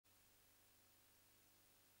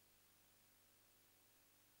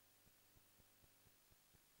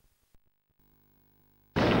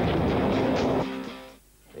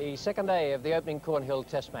the second day of the opening Cornhill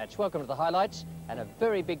Test match. Welcome to the highlights, and a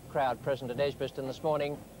very big crowd present at Edgbaston this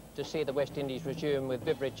morning to see the West Indies resume with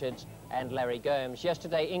Viv Richards and Larry Gomes.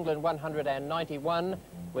 Yesterday, England 191,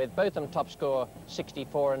 with Botham top score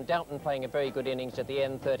 64, and Downton playing a very good innings at the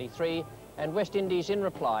end, 33, and West Indies in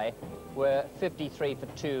reply were 53 for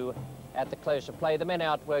 2 at the close of play. The men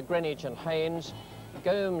out were Greenwich and Haynes,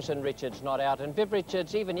 Gomes and Richards not out, and Viv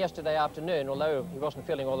Richards, even yesterday afternoon, although he wasn't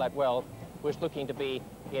feeling all that well, was looking to be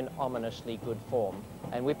in ominously good form.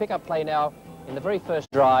 And we pick up play now in the very first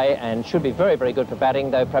dry, and should be very, very good for batting,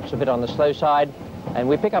 though perhaps a bit on the slow side. And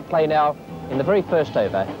we pick up play now in the very first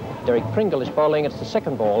over. Derek Pringle is bowling, it's the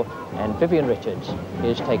second ball, and Vivian Richards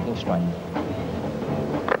is taking strike.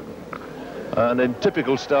 And in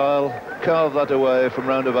typical style, carve that away from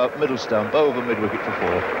round about middle stump, over mid-wicket for 4.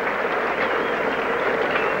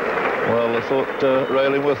 Well, I thought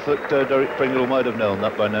Railingworth that Derek Pringle might have known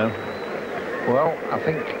that by now. Well, I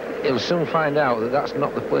think he'll soon find out that that's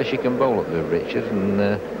not the place you can bowl at with Richard, and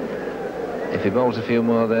if he bowls a few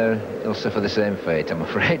more there, he'll suffer the same fate, I'm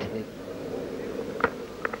afraid.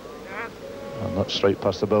 And that's straight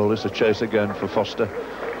past the bowler. It's a chase again for Foster.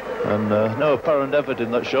 And no apparent effort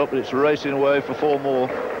in that shot, but it's racing away for 4 more.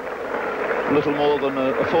 A little more than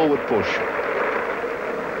a forward push.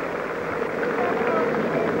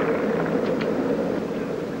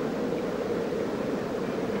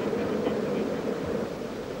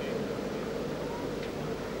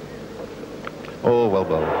 Oh, well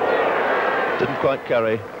bowled. Didn't quite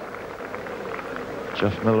carry.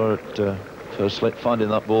 Jeff Miller at first slip finding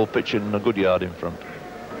that ball, pitching a good yard in front.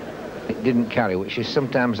 It didn't carry, which is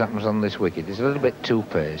sometimes happens on this wicket. It's a little bit too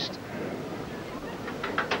paced.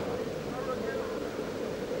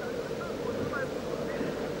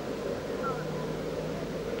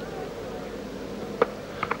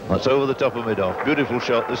 That's over the top of mid-off. Beautiful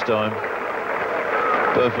shot this time.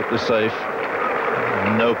 Perfectly safe.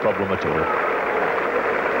 No problem at all.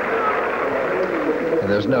 And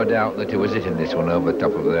there's no doubt that he was hitting this one over the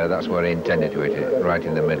top of there. That's where he intended to hit it, right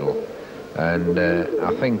in the middle. And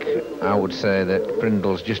I think I would say that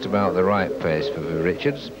Prindle's just about the right pace for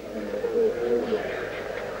Richards.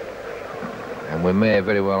 And we may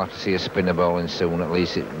very well have to see a spinner bowling soon. At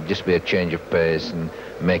least it'll just be a change of pace and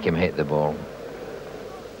make him hit the ball.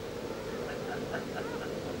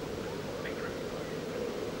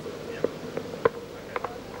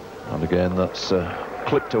 And again, that's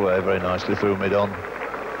clipped away very nicely through mid-on.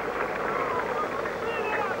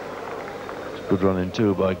 Good run in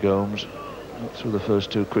 2 by Gomes. Through the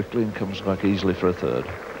first 2 quickly and comes back easily for a third.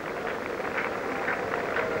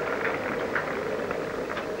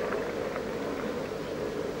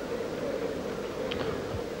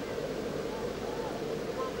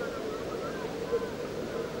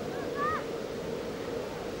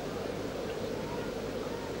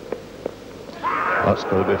 That's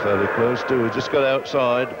got to be fairly close too. He just got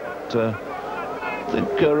outside. But, I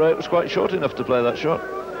think Ray was quite short enough to play that shot.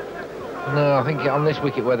 No, I think on this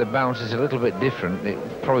wicket where the bounce is a little bit different, it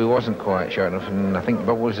probably wasn't quite short enough, and I think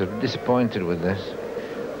bowlers are disappointed with this.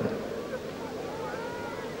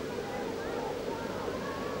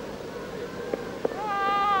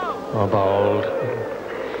 Well bowled.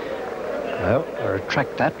 Well, I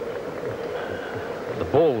retract that. The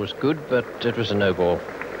ball was good, but it was a no ball.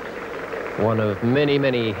 One of many,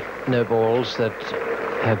 many no balls that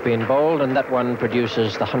have been bowled, and that one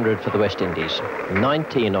produces the 100 for the West Indies.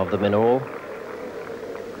 19 of them in all.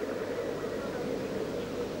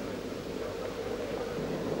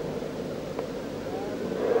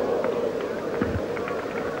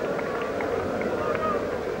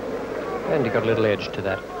 And he got a little edge to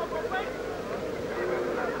that.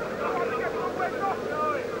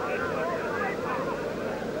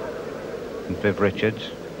 Viv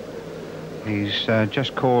Richards. He's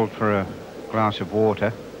just called for a glass of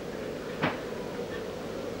water.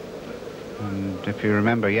 And if you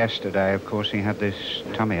remember yesterday, of course, he had this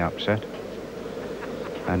tummy upset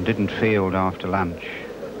and didn't field after lunch.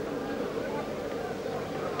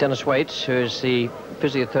 Dennis Waits, who is the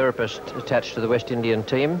physiotherapist attached to the West Indian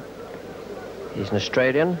team. He's an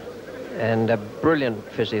Australian and a brilliant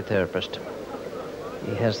physiotherapist.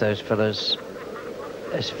 He has those fellas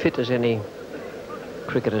as fit as any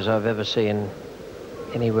cricketers I've ever seen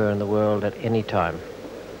anywhere in the world at any time.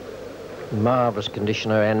 Marvellous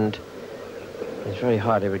conditioner, and is very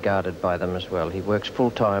highly regarded by them as well. He works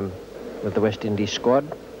full-time with the West Indies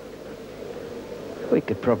squad. We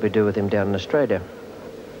could probably do with him down in Australia.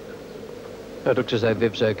 It looks as though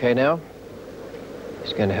Viv's okay now.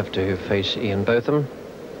 He's going to have to face Ian Botham.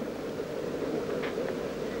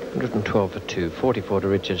 112 for 2, 44 to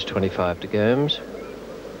Richards, 25 to Gomes.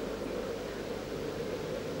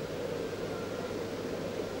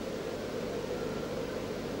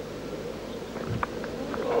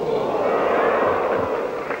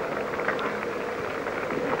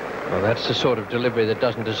 Well, that's the sort of delivery that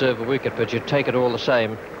doesn't deserve a wicket, but you take it all the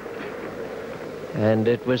same. And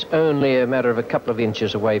it was only a matter of a couple of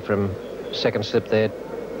inches away from second slip there.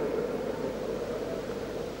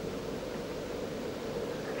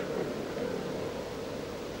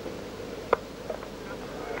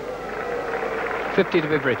 .50 to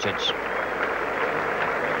Viv Richards.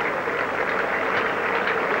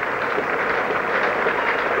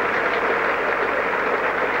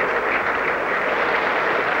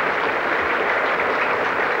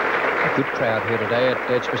 A good crowd here today at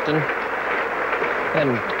Edgbaston,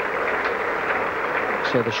 and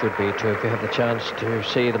so there should be too if you have the chance to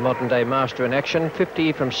see the modern day master in action.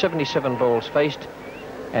 50 from 77 balls faced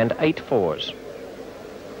and 8 fours.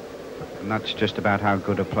 And that's just about how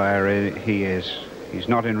good a player he is. He's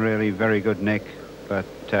not in really very good nick, but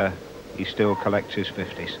he still collects his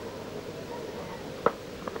 50s.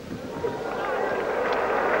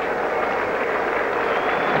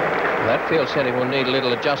 That field setting will need a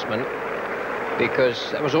little adjustment,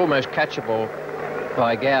 because that was almost catchable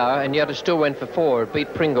by Gower, and yet it still went for 4. It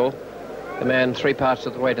beat Pringle, the man 3 parts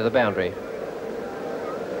of the way to the boundary.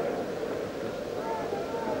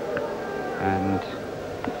 And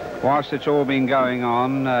whilst it's all been going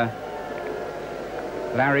on,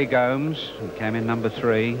 Larry Gomes, who came in number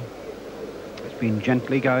 3, has been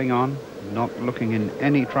gently going on, not looking in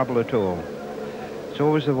any trouble at all. It's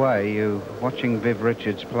always the way, you watching Viv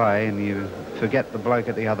Richards play and you forget the bloke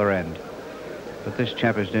at the other end. But this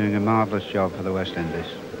chap is doing a marvellous job for the West Indies.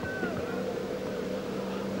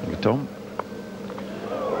 Thank you, Tom.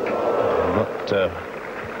 That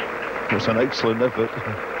was an excellent effort.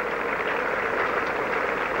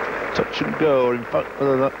 Touch and go, or in fact,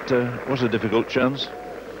 whether that was a difficult chance.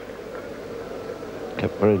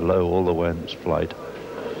 Kept very low all the way in its flight.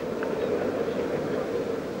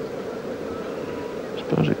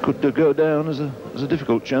 Suppose it could go down as a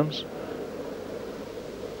difficult chance.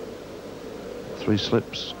 3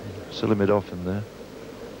 slips, silly mid off in there.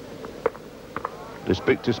 This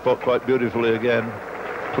picked his spot quite beautifully again.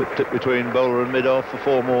 Clipped it between bowler and mid off for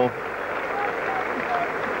 4 more.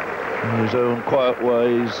 In his own quiet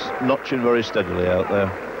way, he's notching very steadily out there.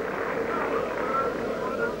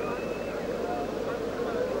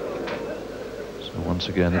 So once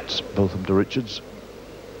again, it's Botham to Richards.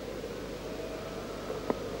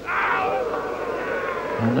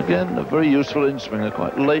 And again, a very useful in-swing, a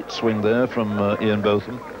quite late swing there from Ian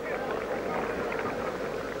Botham.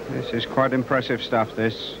 This is quite impressive stuff,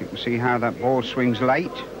 this. You can see how that ball swings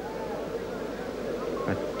late,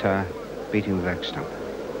 but beating the leg stump.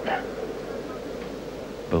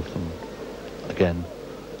 Botham again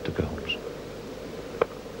to Gomes.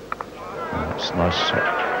 That's a nice shot.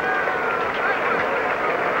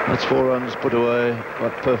 That's 4 runs put away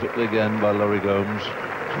quite perfectly again by Larry Gomes.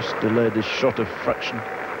 Just delayed his shot a fraction,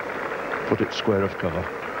 put it square of cover.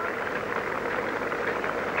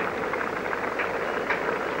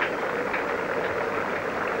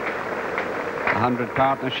 A 100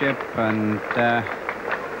 partnership, and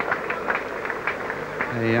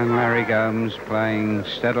the young Larry Gomes playing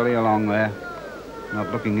steadily along there,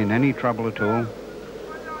 not looking in any trouble at all.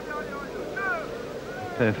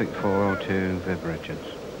 Perfect foil to Viv Richards.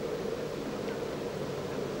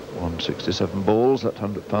 167 balls, that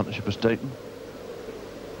 100 partnership has taken.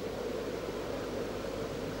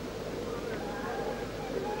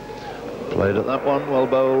 Played at that one, well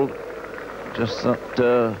bowled. Just that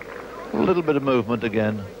little bit of movement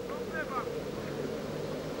again.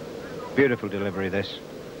 Beautiful delivery, this.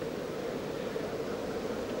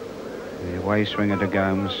 The away swinger to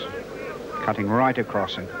Gomes, cutting right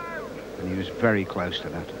across him, and he was very close to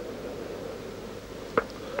that.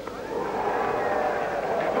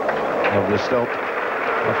 Lovely stop.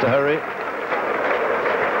 Have to hurry.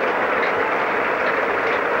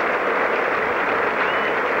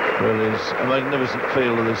 Really is a magnificent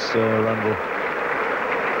feel of this Randall.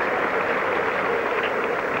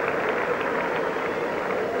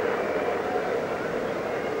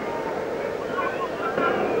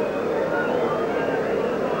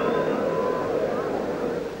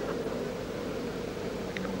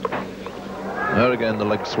 There again, the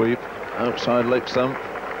leg sweep, outside leg stump.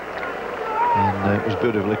 And it was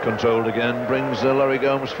beautifully controlled again. Brings Larry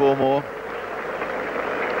Gomes 4 more.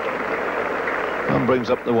 And brings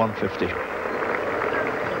up the 150.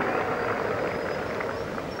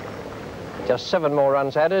 Just 7 more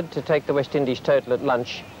runs added to take the West Indies total at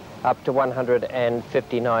lunch up to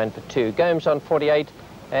 159 for 2. Gomes on 48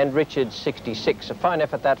 and Richards 66. A fine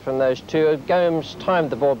effort that from those two. Gomes timed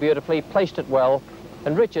the ball beautifully, placed it well,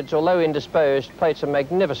 and Richards, although indisposed, played some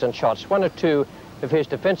magnificent shots. 1 or 2 of his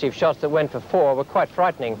defensive shots that went for 4 were quite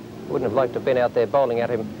frightening. Wouldn't have liked to have been out there bowling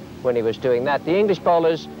at him when he was doing that. The English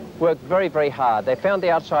bowlers worked very, very hard. They found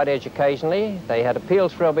the outside edge occasionally. They had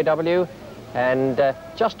appeals for LBW, and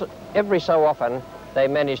just every so often they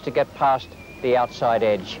managed to get past the outside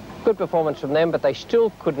edge. Good performance from them, but they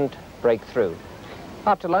still couldn't break through.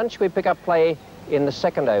 After lunch, we pick up play in the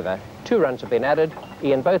second over. 2 runs have been added.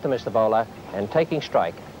 Ian Botham is the bowler, and taking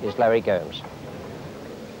strike is Larry Gomes.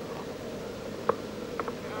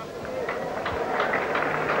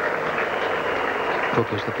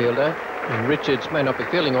 Cook is the fielder, and Richards may not be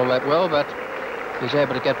feeling all that well, but he's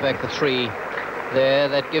able to get back the 3 there.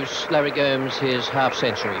 That gives Larry Gomes his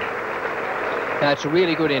half-century. Now, it's a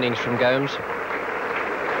really good innings from Gomes.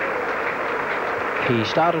 He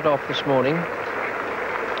started off this morning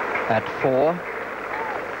at 4.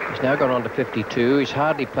 He's now gone on to 52. He's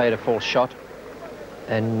hardly played a full shot,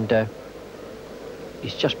 and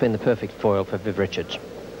he's just been the perfect foil for Viv Richards.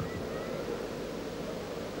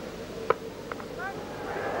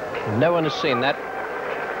 No one has seen that.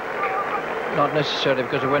 Not necessarily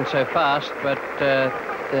because it went so fast, but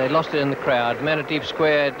they lost it in the crowd. The man at deep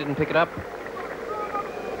square didn't pick it up,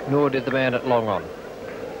 nor did the man at long on.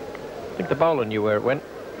 I think the bowler knew where it went.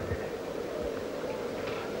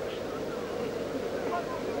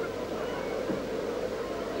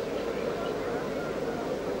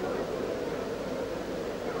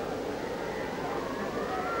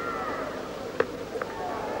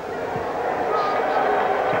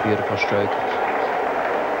 Beautiful stroke.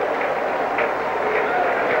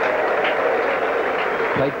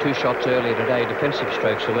 Played 2 shots earlier today, defensive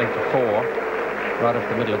strokes, so went for 4 right off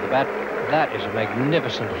the middle of the bat. That is a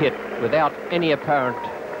magnificent hit without any apparent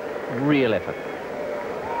real effort.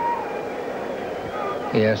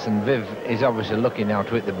 Yes, and Viv is obviously looking now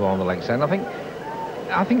to hit the ball on the leg side.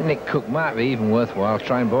 I think Nick Cook might be even worthwhile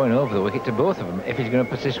trying bowling over the wicket to both of them if he's going to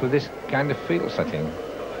persist with this kind of field setting.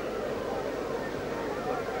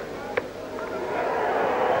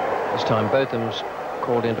 This time Botham's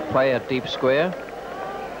called into play at deep square.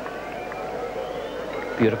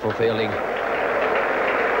 Beautiful fielding.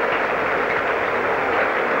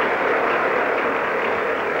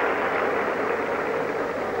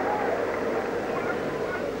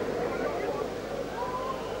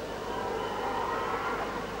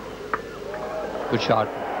 Good shot.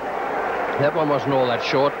 That one wasn't all that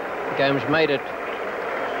short. Gomes made it,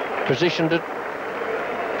 positioned it,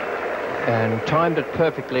 and timed it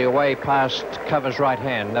perfectly away past Cover's right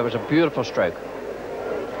hand. That was a beautiful stroke.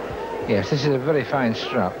 Yes, this is a very fine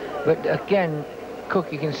stroke. But again,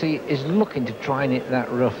 Cook, you can see, is looking to try and hit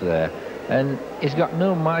that rough there. And he's got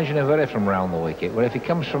no margin of error from round the wicket, where if he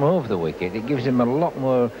comes from over the wicket, it gives him a lot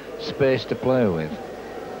more space to play with.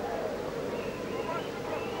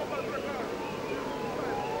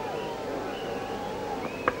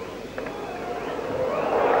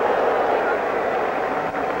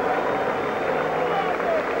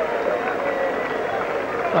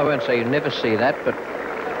 I won't say you never see that, but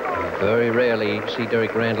very rarely see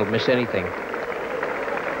Derek Randall miss anything.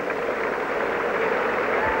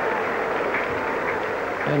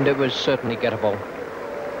 And it was certainly gettable.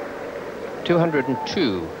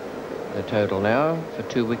 202 the total now for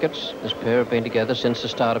 2 wickets. This pair have been together since the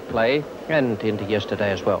start of play and into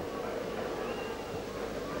yesterday as well.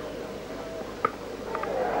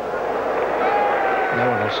 No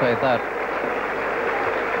one will say that.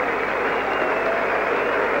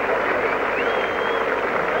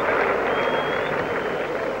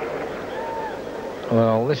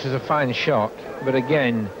 Well, this is a fine shot, but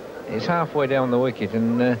again, it's halfway down the wicket,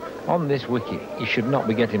 and on this wicket, you should not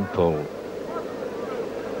be getting pulled.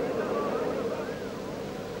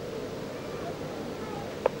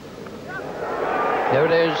 There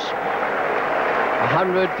it is.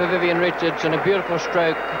 100 for Vivian Richards, and a beautiful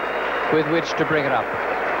stroke with which to bring it up.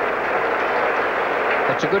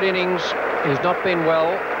 It's a good innings. He's not been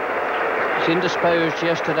well. He's indisposed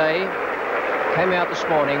yesterday. Came out this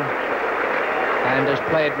morning and has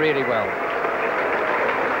played really well.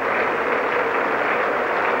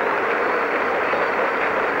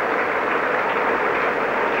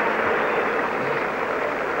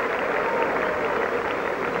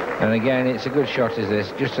 And again, it's a good shot as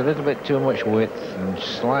this. Just a little bit too much width and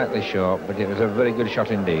slightly short, but it was a very good shot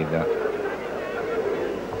indeed, that.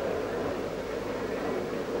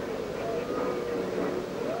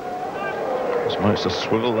 Just managed to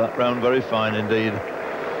swivel that round very fine indeed.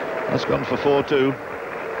 That's gone for 4-2.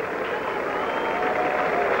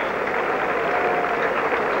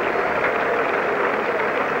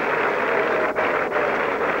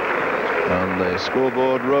 And the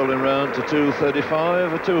scoreboard rolling round to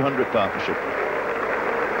 235, a 200 partnership.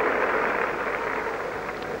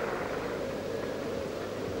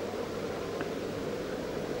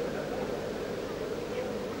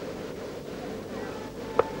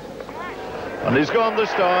 And he's gone this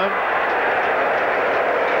time.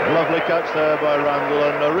 Lovely catch there by Randall,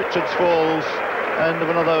 and Richards falls. End of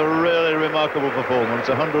another really remarkable performance.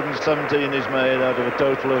 117 is made out of a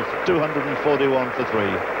total of 241 for 3.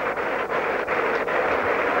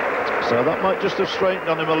 So that might just have straightened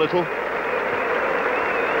on him a little.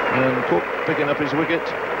 And Cook picking up his wicket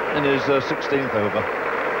in his 16th over.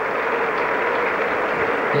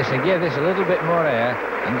 Yes, he gave this a little bit more air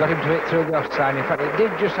and got him to hit through the offside. In fact, it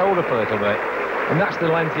did just hold up a little bit. And that's the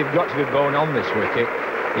length you've got to be bowling on this wicket.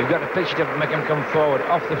 You've got to pitch it up and make him come forward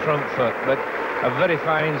off the front foot. But a very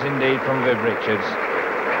fine innings indeed from Viv Richards.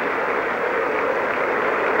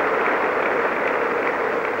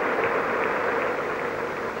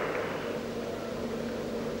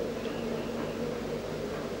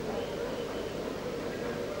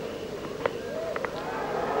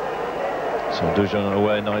 So Dujon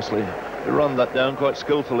away nicely. He run that down quite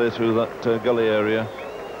skillfully through that gully area.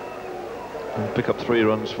 And pick up 3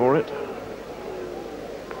 runs for it.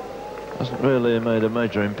 Hasn't really made a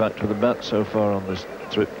major impact with the bat so far on this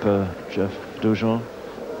trip, Jeff Dujon.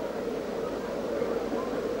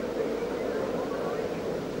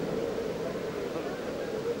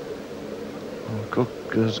 Cook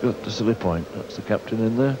has got the silly point. That's the captain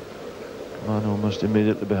in there. Man almost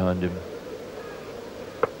immediately behind him.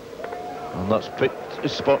 And that's picked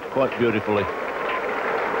his spot quite beautifully.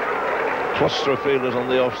 Cluster of fielders on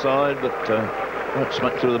the offside, but right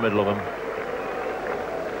smack through the middle of them.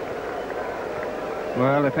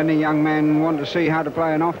 Well, if any young men want to see how to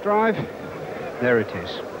play an off drive, there it is.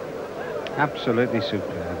 Absolutely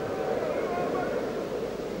superb.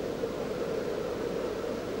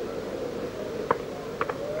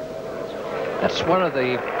 That's one of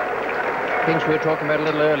the things we were talking about a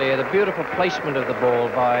little earlier, the beautiful placement of the ball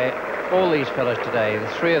by all these fellows today, the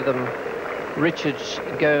 3 of them, Richards,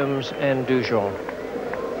 Gomes and Dujon.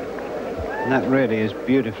 That really is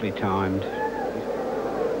beautifully timed.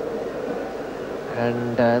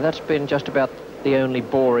 And that's been just about the only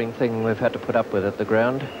boring thing we've had to put up with at the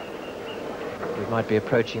ground. We might be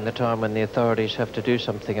approaching the time when the authorities have to do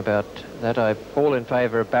something about that. I'm all in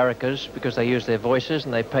favour of barrackers because they use their voices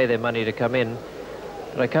and they pay their money to come in.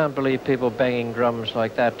 But I can't believe people banging drums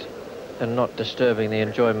like that and not disturbing the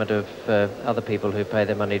enjoyment of other people who pay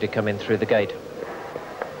their money to come in through the gate.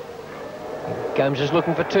 Gomes is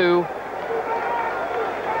looking for 2.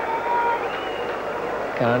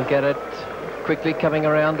 Can't get it. Quickly coming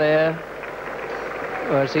around there.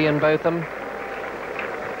 Was Ian Botham?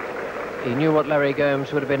 He knew what Larry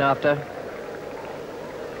Gomes would have been after.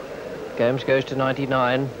 Gomes goes to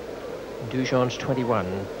 99. Dujon's 21.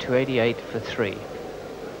 288 for 3.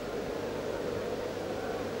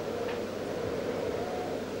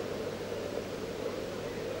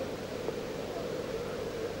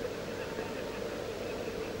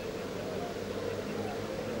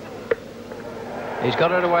 He's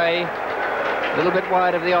got it away. A little bit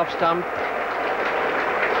wide of the off stump.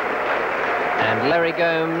 And Larry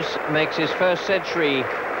Gomes makes his first century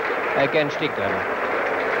against England.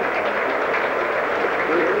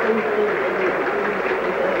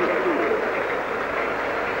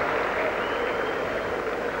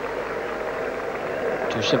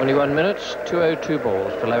 .271 minutes, 202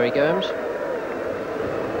 balls for Larry Gomes.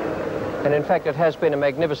 And in fact, it has been a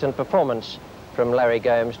magnificent performance from Larry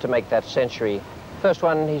Gomes to make that century. First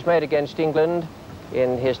one he's made against England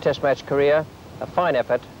in his Test match career. A fine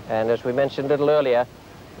effort, and as we mentioned a little earlier,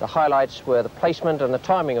 the highlights were the placement and the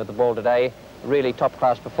timing of the ball today. Really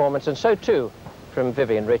top-class performance, and so too from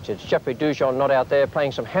Vivian Richards. Geoffrey Dujon not out there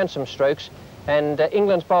playing some handsome strokes, and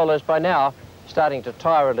England's bowlers by now starting to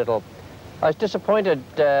tire a little. I was disappointed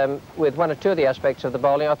with 1 or 2 of the aspects of the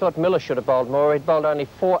bowling. I thought Miller should have bowled more. He'd bowled only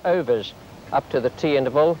 4 overs up to the tea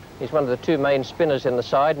interval. He's one of the 2 main spinners in the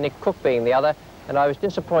side, Nick Cook being the other. And I was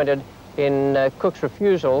disappointed in Cook's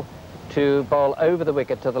refusal to bowl over the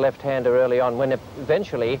wicket to the left-hander early on. When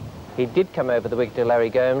eventually he did come over the wicket to Larry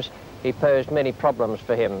Gomes, he posed many problems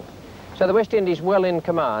for him. So the West Indies well in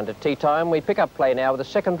command at tea time. We pick up play now with the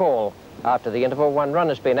second ball. After the interval, 1 run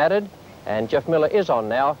has been added, and Jeff Miller is on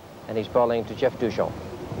now, and he's bowling to Jeff Dujon.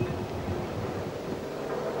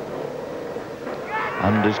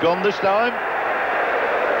 And he's gone this time.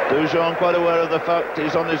 Dujon quite aware of the fact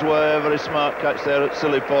he's on his way. A very smart catch there at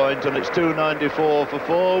Silly Point, and it's 294 for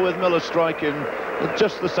 4 with Miller striking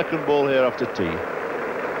just the second ball here after tea.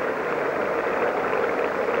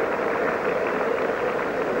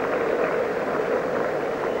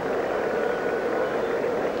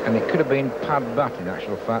 And it could have been pad bat in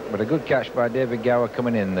actual fact, but a good catch by David Gower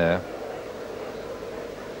coming in there.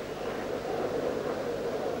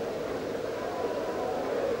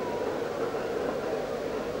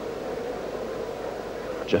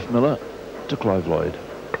 Jeff Miller to Clive Lloyd.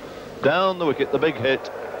 Down the wicket, the big hit,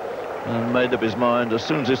 and made up his mind as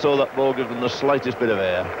soon as he saw that ball give him the slightest bit of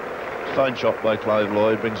air. Fine shot by Clive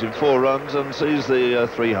Lloyd, brings him 4 runs and sees the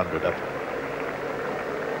 300 up.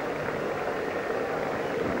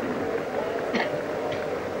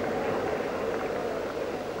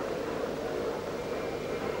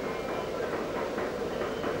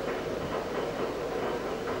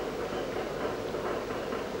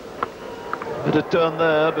 Bit of turn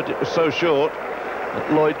there, but it was so short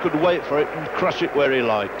that Lloyd could wait for it and crush it where he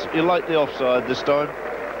liked. He liked the offside this time,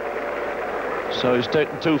 so he's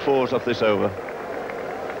taken 2 fours off this over.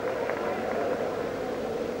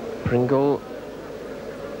 Pringle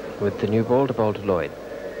with the new ball to bowl to Lloyd.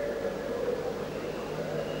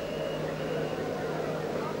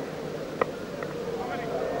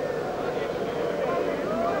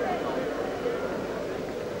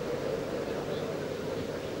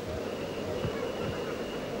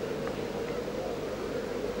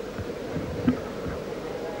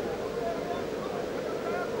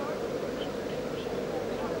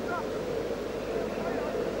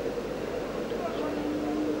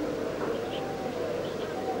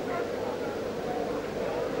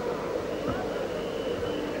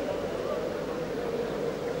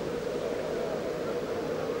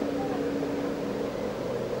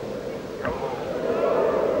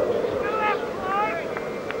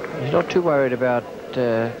 He's not too worried about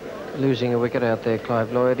losing a wicket out there,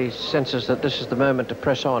 Clive Lloyd. He senses that this is the moment to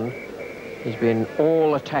press on. He's been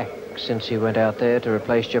all attack since he went out there to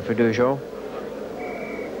replace Geoffrey Dujon.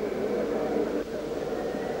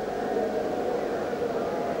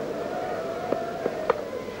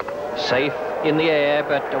 Safe in the air,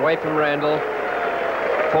 but away from Randall.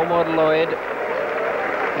 4 more to Lloyd.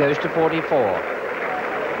 Goes to 44.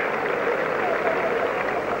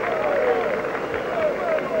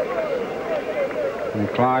 And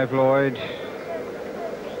Clive Lloyd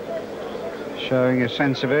showing a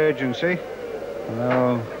sense of urgency,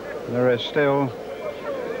 although there are still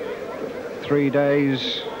 3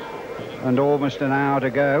 days and almost an hour to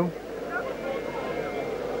go.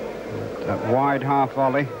 That wide half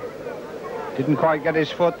volley didn't quite get his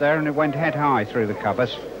foot there, and it went head high through the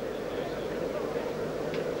covers.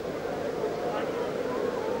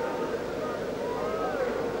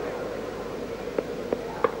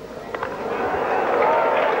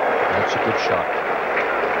 Good shot.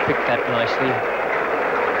 Picked that nicely.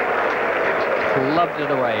 Clubbed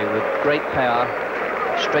it away with great power,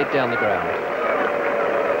 straight down the ground.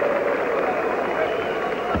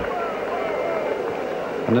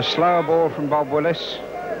 And a slower ball from Bob Willis.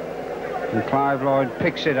 And Clive Lloyd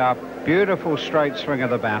picks it up. Beautiful straight swing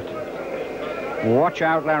of the bat. Watch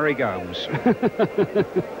out, Larry Gomes.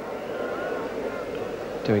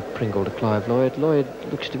 Derek Pringle to Clive Lloyd. Lloyd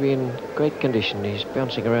looks to be in great condition. He's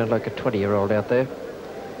bouncing around like a 20-year-old out there.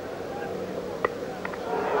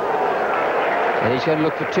 And he's going to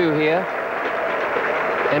look for 2 here.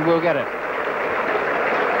 And we'll get it.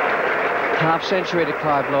 Half century to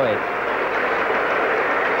Clive Lloyd.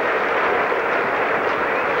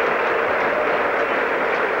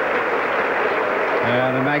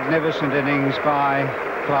 Yeah, the magnificent innings by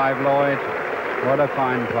Clive Lloyd. What a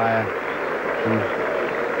fine player.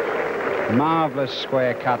 Marvellous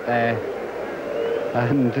square cut there.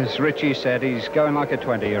 And as Richie said, he's going like a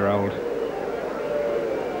 20-year-old.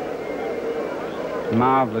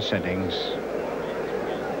 Marvellous innings.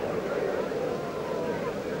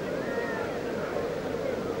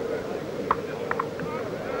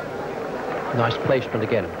 Nice placement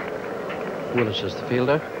again. Willis is the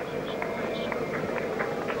fielder.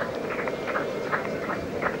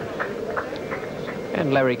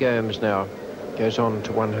 And Larry Gomes now goes on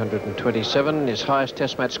to 127, his highest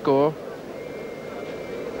Test match score,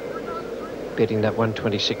 beating that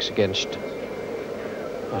 126 against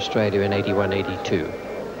Australia in 81-82.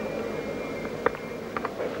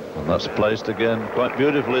 And that's placed again quite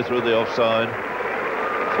beautifully through the offside.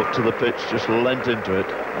 Foot to the pitch, just lent into it.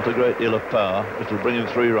 Not a great deal of power. It'll bring him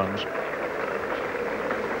 3 runs.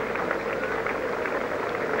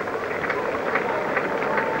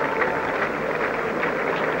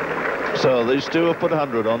 So these 2 have put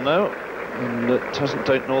 100 on now, and it hasn't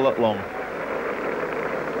taken all that long.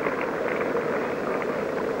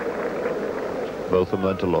 Both of them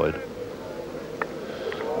went to Lloyd.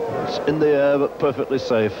 It's in the air, but perfectly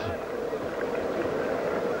safe.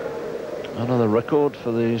 Another record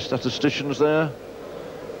for the statisticians there.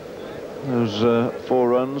 Those 4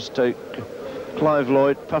 runs take Clive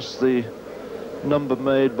Lloyd past the number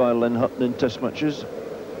made by Len Hutton in Test matches.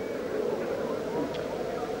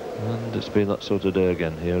 And it's been that sort of day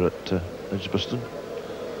again here at EDGBASTON.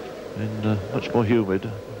 been much more humid,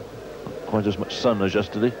 not quite as much sun as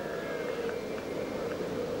yesterday.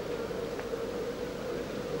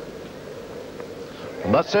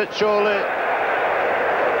 And that's it, surely.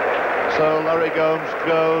 So Larry Gomes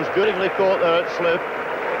goes, beautifully caught there at slip,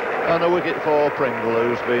 and a wicket for Pringle,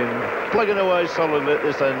 who's been plugging away solidly at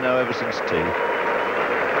this end now ever since tea.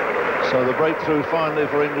 So the breakthrough finally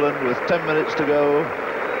for England with 10 minutes to go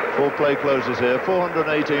before play closes here.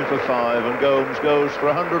 418 for 5, and Gomes goes for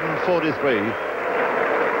 143.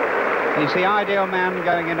 He's the ideal man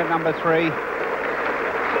going in at number 3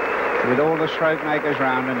 with all the stroke makers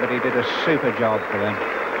round him, but he did a super job for them.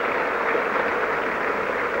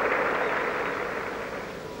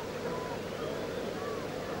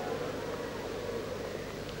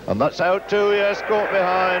 And that's out too, yes, caught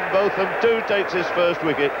behind. Both of them, 2 takes his first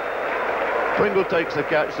wicket. Pringle takes the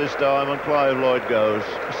catch this time, and Clive Lloyd goes.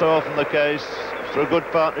 So often the case, through a good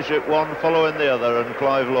partnership, one following the other, and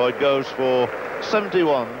Clive Lloyd goes for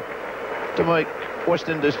 71 to make West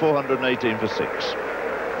Indies 418 for 6.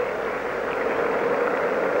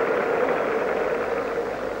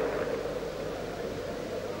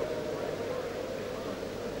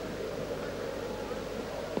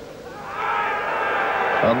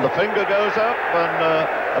 And the finger goes up,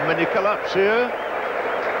 and a mini collapse here.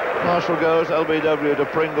 Marshall goes LBW to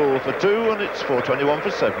Pringle for 2, and it's 421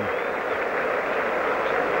 for 7.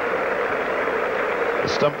 The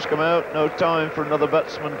stumps come out, no time for another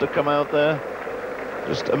batsman to come out there.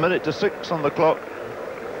 Just a minute to 6 on the clock.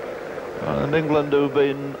 And England, who've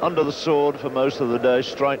been under the sword for most of the day,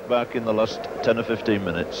 strike back in the last 10 or 15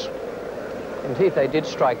 minutes. Indeed, they did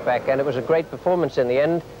strike back, and it was a great performance in the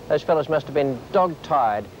end. Those fellas must have been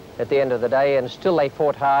dog-tired at the end of the day, and still they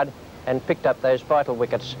fought hard and picked up those vital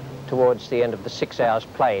wickets towards the end of the 6 hours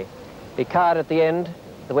play. The card at the end,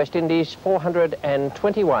 the West Indies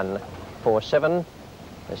 421 for 7.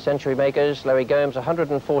 The century makers, Larry Gomes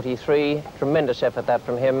 143, tremendous effort that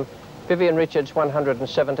from him. Vivian Richards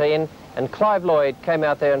 117, and Clive Lloyd came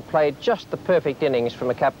out there and played just the perfect innings from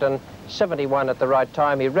a captain, 71 at the right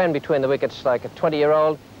time. He ran between the wickets like a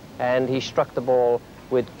 20-year-old, and he struck the ball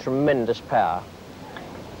with tremendous power.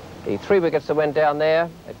 The 3 wickets that went down there,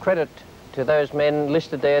 a credit to those men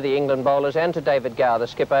listed there, the England bowlers, and to David Gower, the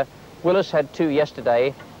skipper. Willis had 2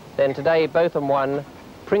 yesterday, then today Botham 1,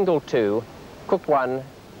 Pringle 2, Cook 1,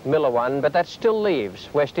 Miller 1, but that still leaves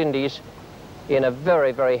West Indies in a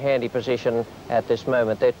very, very handy position at this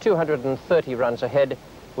moment. They're 230 runs ahead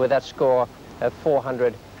with that score of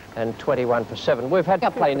 421 for 7. We've had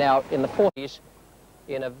play now in the 40s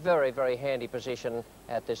in a very, very handy position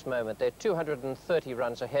at this moment. They're 230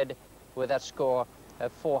 runs ahead with that score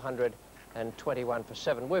of 421 for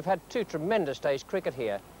 7. We've had 2 tremendous days cricket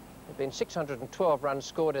here. There have been 612 runs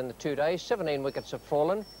scored in the 2 days, 17 wickets have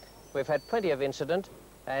fallen. We've had plenty of incident,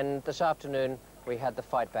 and this afternoon we had the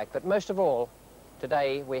fight back. But most of all,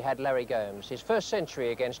 today we had Larry Gomes, his first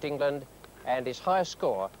century against England and his highest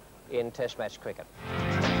score in Test match cricket.